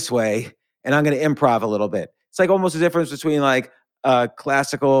try this way and I'm going to improv a little bit. It's like almost the difference between like a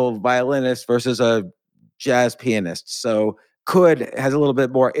classical violinist versus a jazz pianist. So could has a little bit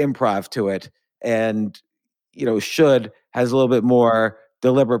more improv to it and, should has a little bit more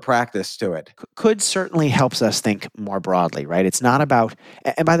deliberate practice to it. Could certainly helps us think more broadly, right? It's not about,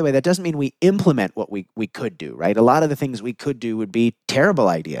 and by the way, that doesn't mean we implement what we could do, right? A lot of the things we could do would be terrible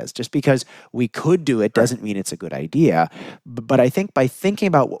ideas. Just because we could do it doesn't mean it's a good idea. But I think by thinking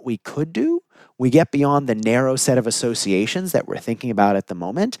about what we could do, we get beyond the narrow set of associations that we're thinking about at the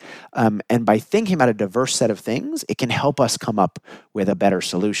moment. And by thinking about a diverse set of things, it can help us come up with a better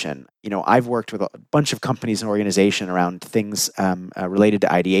solution. I've worked with a bunch of companies and organizations around things related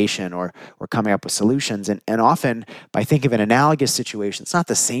to ideation or coming up with solutions. And often by thinking of an analogous situation, it's not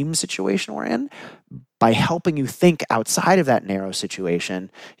the same situation we're in. By helping you think outside of that narrow situation,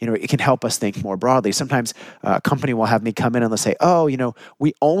 it can help us think more broadly. Sometimes a company will have me come in and they'll say, oh,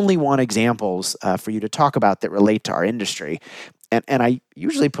 we only want examples for you to talk about that relate to our industry. And I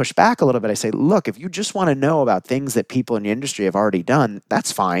usually push back a little bit. I say, look, if you just want to know about things that people in the industry have already done,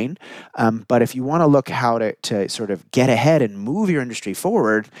 that's fine. But if you want to look how to sort of get ahead and move your industry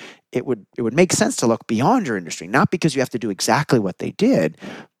forward, it would make sense to look beyond your industry, not because you have to do exactly what they did,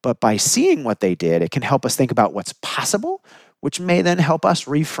 but by seeing what they did, it can help us think about what's possible, which may then help us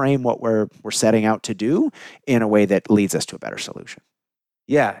reframe what we're setting out to do in a way that leads us to a better solution.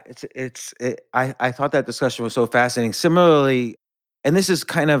 Yeah, I thought that discussion was so fascinating. Similarly, and this is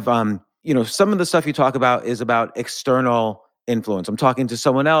kind of some of the stuff you talk about is about external influence. I'm talking to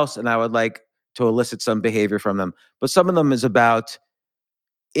someone else and I would like to elicit some behavior from them. But some of them is about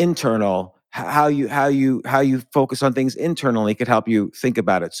internal, how you focus on things internally could help you think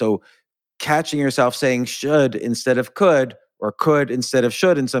about it. So catching yourself saying should instead of could, or could instead of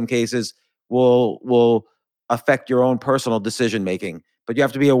should in some cases will affect your own personal decision making. But you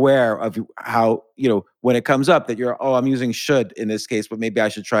have to be aware of how, when it comes up that I'm using should in this case, but maybe I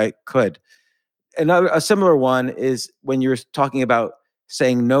should try could. A similar one is when you're talking about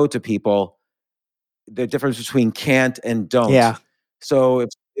saying no to people, the difference between can't and don't. Yeah. So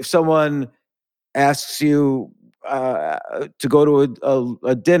if someone asks you to go to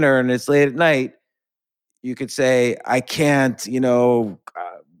a dinner and it's late at night, you could say, I can't,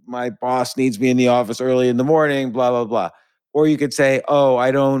 my boss needs me in the office early in the morning, blah, blah, blah. Or you could say, oh,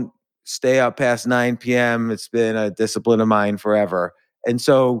 I don't stay up past 9 p.m. It's been a discipline of mine forever. And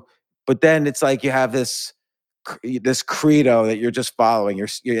so, but then it's like you have this credo that you're just following,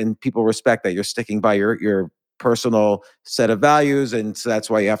 and people respect that you're sticking by your personal set of values. And so that's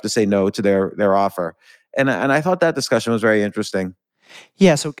why you have to say no to their offer. And I thought that discussion was very interesting.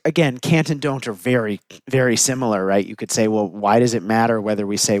 Yeah, so again, can't and don't are very, very similar, right? You could say, well, why does it matter whether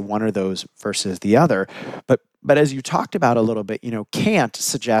we say one of those versus the other? But as you talked about a little bit, can't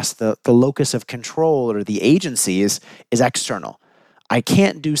suggests the locus of control or the agency is external. I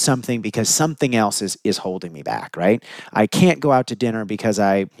can't do something because something else is holding me back, right? I can't go out to dinner because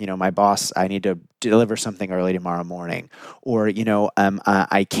my boss, I need to deliver something early tomorrow morning. Or,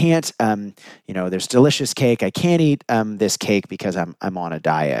 I can't, there's delicious cake. I can't eat this cake because I'm on a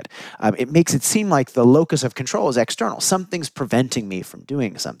diet. It makes it seem like the locus of control is external. Something's preventing me from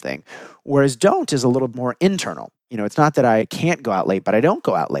doing something. Whereas don't is a little more internal. It's not that I can't go out late, but I don't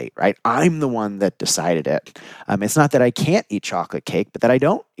go out late, right? I'm the one that decided it. It's not that I can't eat chocolate cake, but that I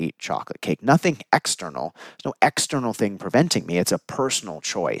don't eat chocolate cake. Nothing external. There's no external thing preventing me. It's a personal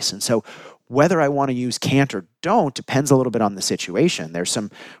choice. And so whether I want to use can't or don't depends a little bit on the situation. There's some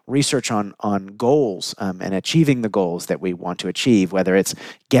research on goals and achieving the goals that we want to achieve, whether it's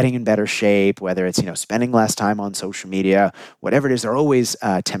getting in better shape, whether it's spending less time on social media, whatever it is. There are always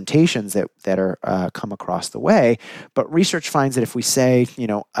temptations that are come across the way. But research finds that if we say,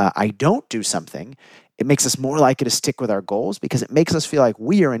 I don't do something, it makes us more likely to stick with our goals because it makes us feel like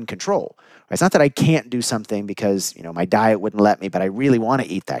we are in control. It's not that I can't do something because, my diet wouldn't let me, but I really want to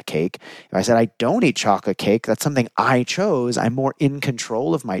eat that cake. If I said I don't eat chocolate cake, that's something I chose. I'm more in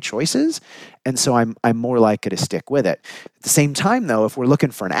control of my choices. And so I'm more likely to stick with it. At the same time, though, if we're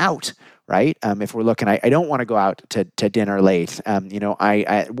looking for an out, right? If we're looking, I don't want to go out to dinner late. I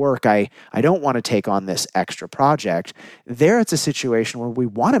at work, I don't want to take on this extra project. There, it's a situation where we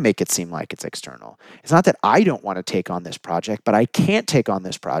want to make it seem like it's external. It's not that I don't want to take on this project, but I can't take on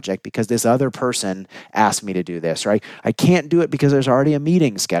this project because this other person asked me to do this, right? I can't do it because there's already a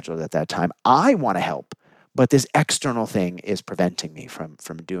meeting scheduled at that time. I want to help, but this external thing is preventing me from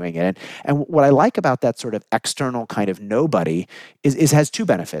doing it. And what I like about that sort of external kind of nobody is has two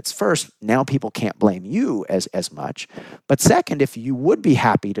benefits. First, now people can't blame you as much. But second, if you would be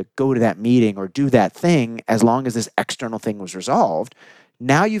happy to go to that meeting or do that thing as long as this external thing was resolved,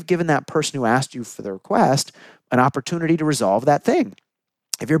 now you've given that person who asked you for the request an opportunity to resolve that thing.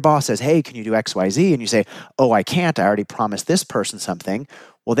 If your boss says, hey, can you do X, Y, Z? And you say, oh, I can't. I already promised this person something.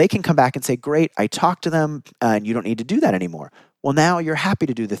 Well, they can come back and say, great, I talked to them and you don't need to do that anymore. Well, now you're happy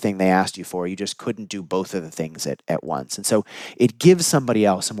to do the thing they asked you for. You just couldn't do both of the things at once. And so it gives somebody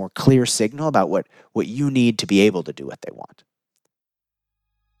else a more clear signal about what you need to be able to do what they want.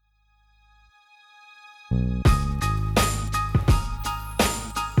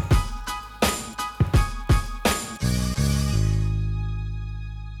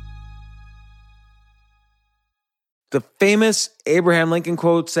 The famous Abraham Lincoln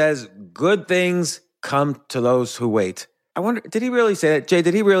quote says, good things come to those who wait. I wonder, did he really say that? Jay,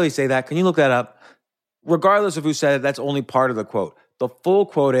 did he really say that? Can you look that up? Regardless of who said it, that's only part of the quote. The full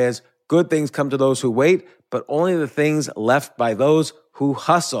quote is, good things come to those who wait, but only the things left by those who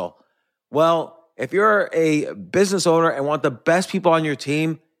hustle. Well, if you're a business owner and want the best people on your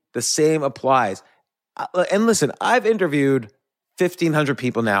team, the same applies. And listen, I've interviewed 1,500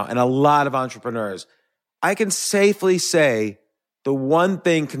 people now and a lot of entrepreneurs. I can safely say the one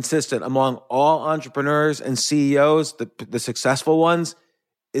thing consistent among all entrepreneurs and CEOs, the successful ones,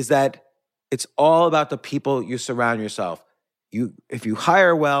 is that it's all about the people you surround yourself. If you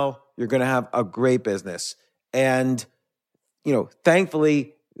hire well, you're going to have a great business. And,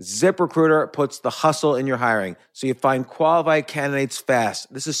 thankfully, ZipRecruiter puts the hustle in your hiring so you find qualified candidates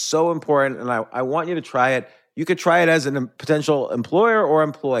fast. This is so important, and I want you to try it. You could try it as a potential employer or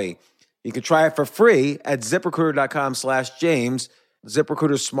employee. You could try it for free at ZipRecruiter.com/James.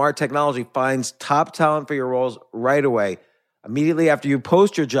 ZipRecruiter's smart technology finds top talent for your roles right away. Immediately after you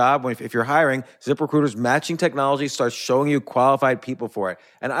post your job, if you're hiring, ZipRecruiter's matching technology starts showing you qualified people for it.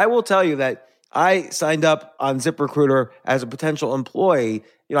 And I will tell you that I signed up on ZipRecruiter as a potential employee.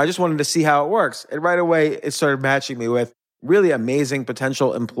 I just wanted to see how it works. And right away, it started matching me with really amazing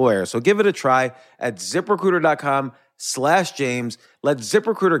potential employers. So give it a try at ZipRecruiter.com/James. Let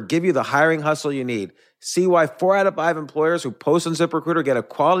ZipRecruiter give you the hiring hustle you need. See why 4 out of 5 employers who post on ZipRecruiter get a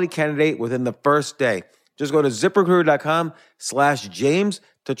quality candidate within the first day. Just go to ZipRecruiter.com/James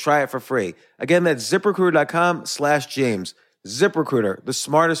to try it for free. Again, that's ZipRecruiter.com/James. ZipRecruiter, the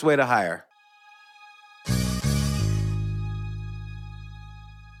smartest way to hire.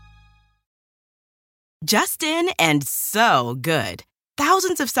 Just in and so good.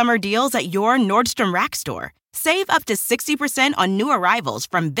 Thousands of summer deals at your Nordstrom Rack store. Save up to 60% on new arrivals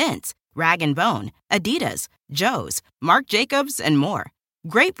from Vince, Rag & Bone, Adidas, Joe's, Marc Jacobs, and more.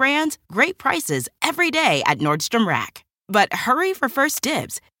 Great brands, great prices every day at Nordstrom Rack. But hurry for first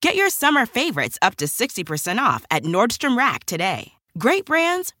dibs. Get your summer favorites up to 60% off at Nordstrom Rack today. Great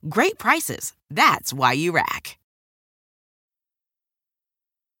brands, great prices. That's why you rack.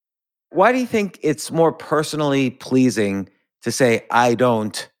 Why do you think it's more personally pleasing to say, I'm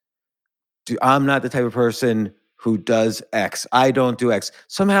not the type of person who does X. I don't do X.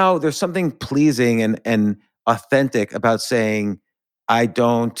 Somehow there's something pleasing and authentic about saying, I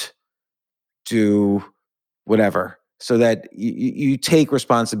don't do whatever, so that you take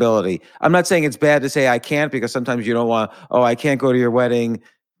responsibility. I'm not saying it's bad to say I can't, because sometimes you don't want, I can't go to your wedding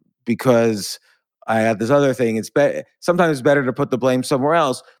because I have this other thing. Sometimes it's better to put the blame somewhere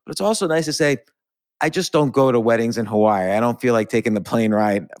else, but it's also nice to say, I just don't go to weddings in Hawaii. I don't feel like taking the plane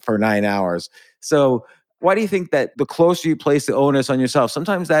ride for 9 hours. So why do you think that the closer you place the onus on yourself,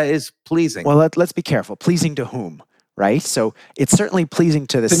 sometimes that is pleasing? Well, let's be careful. Pleasing to whom? Right? So it's certainly pleasing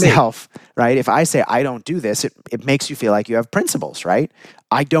to the self, right? If I say I don't do this, it makes you feel like you have principles, right?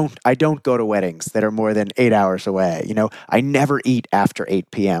 I don't go to weddings that are more than 8 hours away. I never eat after 8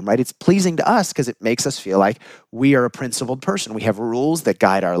 p.m., right? It's pleasing to us because it makes us feel like we are a principled person. We have rules that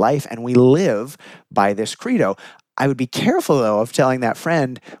guide our life, and we live by this credo. I would be careful, though, of telling that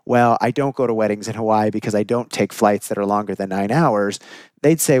friend, well, I don't go to weddings in Hawaii because I don't take flights that are longer than 9 hours.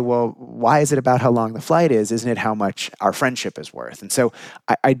 They'd say, well, why is it about how long the flight is? Isn't it how much our friendship is worth? And so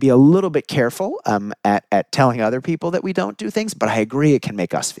I'd be a little bit careful at telling other people that we don't do things, but I agree it can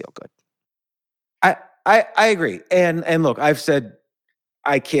make us feel good. I agree. And look, I've said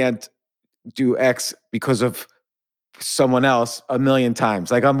I can't do X because of someone else a million times.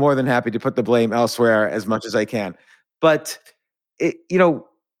 Like, I'm more than happy to put the blame elsewhere as much as I can. But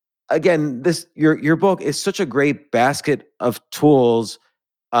again, your book is such a great basket of tools.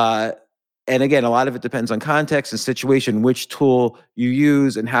 And again, a lot of it depends on context and situation, which tool you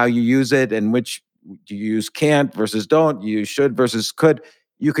use and how you use it, and which you use can't versus don't, you should versus could.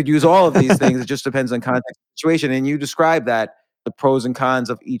 You could use all of these things. It just depends on context and situation. And you describe that, the pros and cons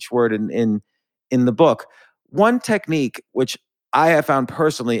of each word in the book. One technique which I have found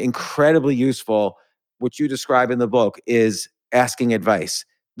personally incredibly useful, which you describe in the book, is asking advice.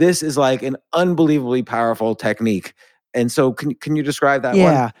 This is like an unbelievably powerful technique. And so can you describe that one?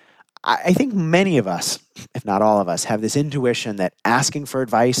 Yeah. I think many of us, if not all of us, have this intuition that asking for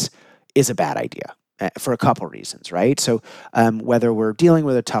advice is a bad idea. For a couple reasons, right? So whether we're dealing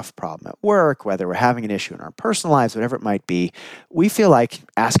with a tough problem at work, whether we're having an issue in our personal lives, whatever it might be, we feel like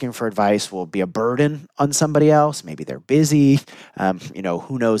asking for advice will be a burden on somebody else. Maybe they're busy.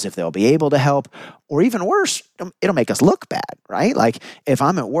 Who knows if they'll be able to help, or even worse, it'll make us look bad, right? Like if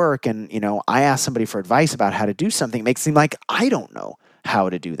I'm at work and, I ask somebody for advice about how to do something, it makes it seem like I don't know how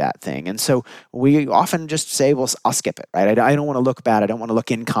to do that thing. And so we often just say, well, I'll skip it, right? I don't want to look bad. I don't want to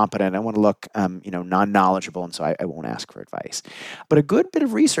look incompetent. I want to look, non-knowledgeable. And so I won't ask for advice. But a good bit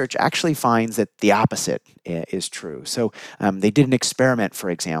of research actually finds that the opposite is true. So they did an experiment, for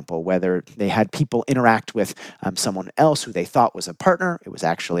example, whether they had people interact with someone else who they thought was a partner. It was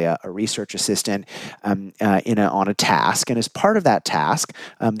actually a research assistant on a task. And as part of that task,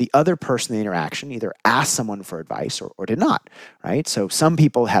 the other person in the interaction either asked someone for advice or did not, right? So some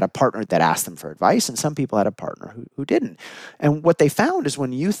people had a partner that asked them for advice, and some people had a partner who didn't. And what they found is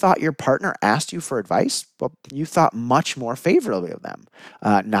when you thought your partner asked you for advice, well, you thought much more favorably of them.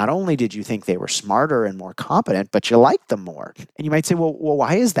 Not only did you think they were smarter and more competent, but you liked them more. And you might say, well,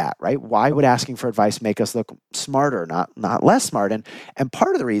 why is that, right? Why would asking for advice make us look smarter, not less smart? And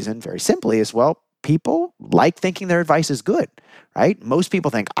part of the reason, very simply, is, well, people like thinking their advice is good, right? Most people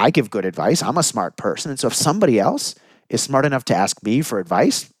think, I give good advice. I'm a smart person. And so if somebody else is smart enough to ask me for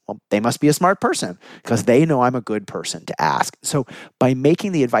advice, well, they must be a smart person because they know I'm a good person to ask. So by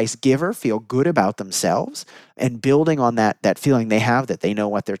making the advice giver feel good about themselves and building on that feeling they have that they know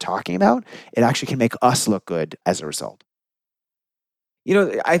what they're talking about, it actually can make us look good as a result.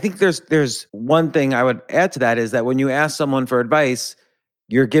 I think there's one thing I would add to that is that when you ask someone for advice,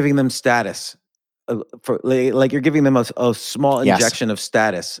 you're giving them status. Like you're giving them a small injection of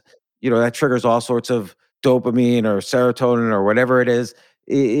status. That triggers all sorts of dopamine or serotonin or whatever it is.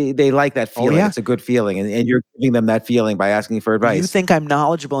 They like that feeling. It's a good feeling. And you're giving them that feeling by asking for advice. You think I'm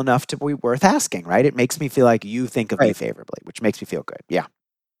knowledgeable enough to be worth asking, right? It makes me feel like you think of me favorably, which makes me feel good. Yeah.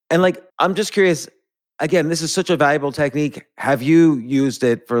 And I'm just curious, again, this is such a valuable technique. Have you used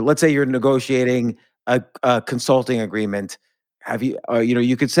it for, let's say you're negotiating a consulting agreement. Have you,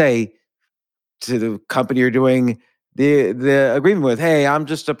 you could say to the company you're doing the agreement with, hey, I'm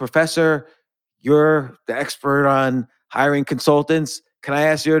just a professor. You're the expert on hiring consultants. Can I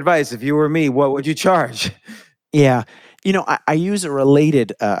ask your advice? If you were me, what would you charge? Yeah. I use a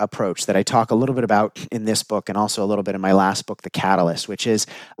related approach that I talk a little bit about in this book and also a little bit in my last book, The Catalyst, which is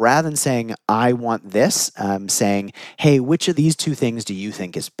rather than saying, I want this, saying, hey, which of these two things do you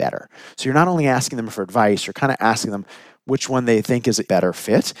think is better? So you're not only asking them for advice, you're kind of asking them which one they think is a better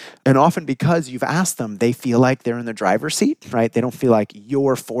fit. And often because you've asked them, they feel like they're in the driver's seat, right? They don't feel like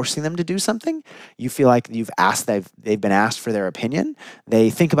you're forcing them to do something. You feel like you've asked, they've been asked for their opinion.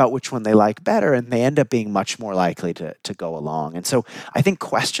 They think about which one they like better, and they end up being much more likely to go along. And so I think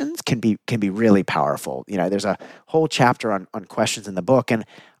questions can be really powerful. There's a whole chapter on questions in the book, and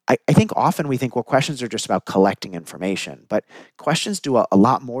I think often we think, well, questions are just about collecting information, but questions do a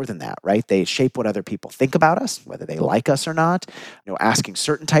lot more than that, right? They shape what other people think about us, whether they like us or not. Asking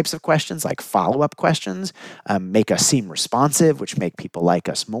certain types of questions, like follow-up questions, make us seem responsive, which make people like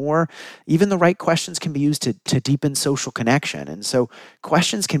us more. Even the right questions can be used to deepen social connection. And so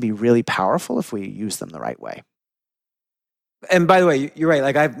questions can be really powerful if we use them the right way. And by the way, you're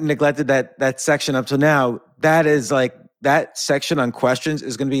right. I've neglected that section up to now. That is that section on questions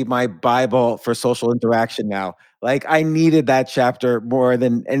is going to be my Bible for social interaction now. I needed that chapter more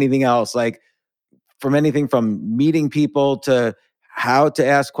than anything else. From anything from meeting people to how to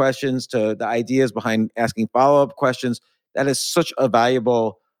ask questions to the ideas behind asking follow-up questions. That is such a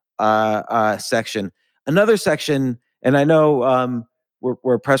valuable section. Another section, and I know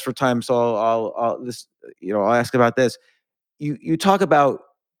we're pressed for time, so I'll ask about this. You talk about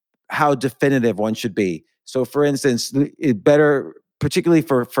how definitive one should be. So, for instance, it better, particularly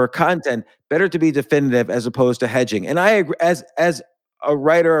for content, better to be definitive as opposed to hedging. And I agree, as a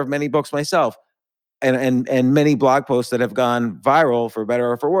writer of many books myself, and many blog posts that have gone viral, for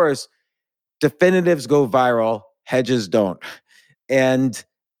better or for worse, definitives go viral, hedges don't. And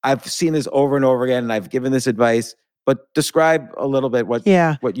I've seen this over and over again, and I've given this advice. But describe a little bit what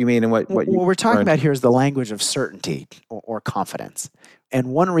you mean and what you we're talking about here is the language of certainty or confidence. And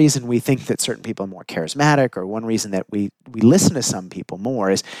one reason we think that certain people are more charismatic, or one reason that we listen to some people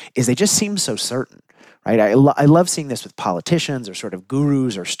more is they just seem so certain, right? I love seeing this with politicians or sort of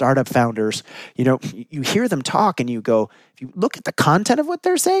gurus or startup founders. You hear them talk and you go, if you look at the content of what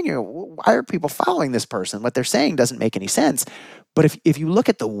they're saying, you go, why are people following this person? What they're saying doesn't make any sense. But if you look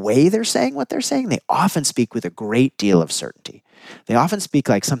at the way they're saying what they're saying, they often speak with a great deal of certainty. They often speak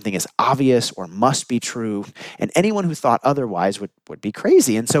like something is obvious or must be true, and anyone who thought otherwise would be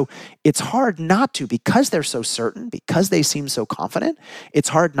crazy. And so it's hard not to, because they're so certain, because they seem so confident, it's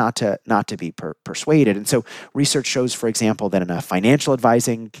hard not to be persuaded. And so research shows, for example, that in a financial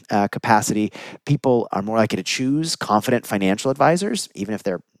advising capacity, people are more likely to choose confident financial advisors, even if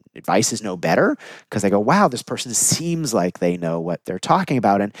they're advice is no better because they go, wow, this person seems like they know what they're talking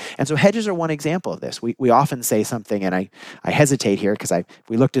about. And so hedges are one example of this. We often say something, and I hesitate here because if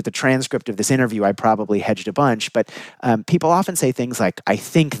we looked at the transcript of this interview, I probably hedged a bunch, but people often say things like, I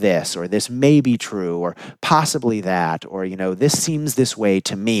think this, or this may be true, or possibly that, or, this seems this way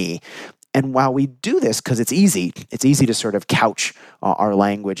to me. And while we do this, because it's easy to sort of couch our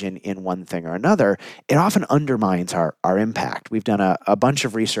language in one thing or another, it often undermines our impact. We've done a bunch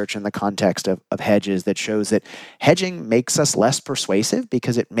of research in the context of hedges that shows that hedging makes us less persuasive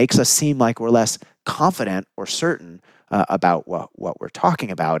because it makes us seem like we're less confident or certain about what we're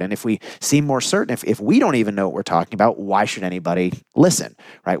talking about. And if we seem more certain, if we don't even know what we're talking about, why should anybody listen,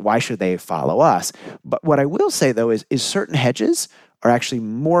 right? Why should they follow us? But what I will say, though, is certain hedges are actually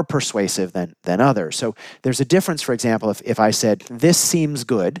more persuasive than others. So there's a difference, for example, if I said, this seems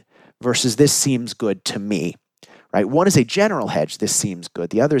good versus this seems good to me, right? One is a general hedge, this seems good.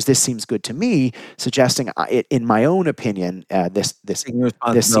 The other is this seems good to me, suggesting, in my own opinion, this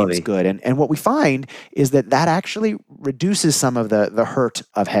seems good. And what we find is that actually reduces some of the hurt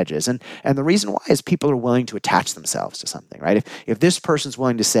of hedges. And the reason why is people are willing to attach themselves to something, right? If this person's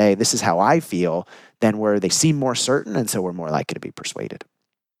willing to say, this is how I feel, then they seem more certain, and so we're more likely to be persuaded.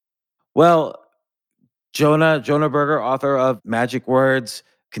 Well, Jonah Berger, author of Magic Words,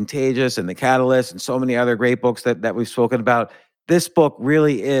 Contagious, and The Catalyst, and so many other great books that we've spoken about. This book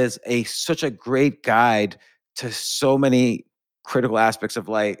really is such a great guide to so many critical aspects of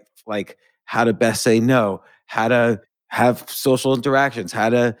life, like how to best say no, how to have social interactions, how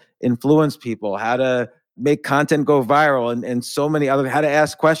to influence people, how to make content go viral, and so many other, how to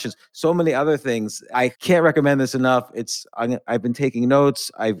ask questions, so many other things. I can't recommend this enough. I've been taking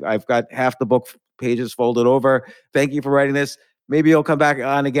notes. I've got half the book pages folded over. Thank you for writing this. Maybe you'll come back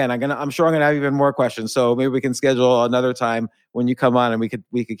on again. I'm sure I'm gonna have even more questions. So maybe we can schedule another time when you come on and we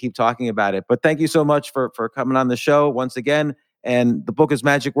could keep talking about it. But thank you so much for coming on the show once again. And the book is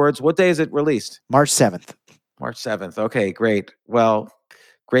Magic Words. What day is it released? March 7th. March 7th. Okay, great. Well,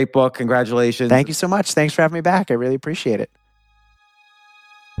 great book. Congratulations. Thank you so much. Thanks for having me back. I really appreciate it.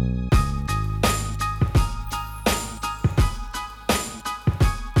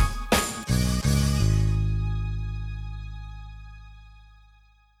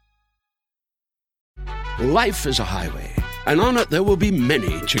 Life is a highway, and on it there will be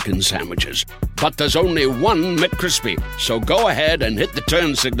many chicken sandwiches. But there's only one McCrispy. So go ahead and hit the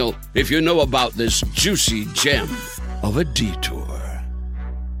turn signal if you know about this juicy gem of a detour.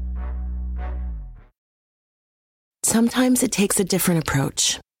 Sometimes it takes a different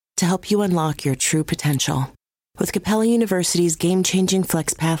approach to help you unlock your true potential. With Capella University's game-changing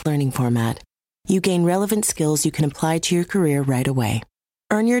FlexPath learning format, you gain relevant skills you can apply to your career right away.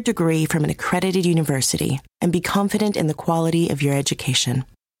 Earn your degree from an accredited university and be confident in the quality of your education.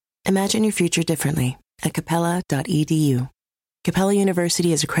 Imagine your future differently at capella.edu. Capella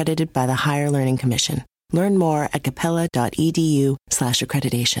University is accredited by the Higher Learning Commission. Learn more at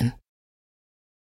capella.edu/accreditation.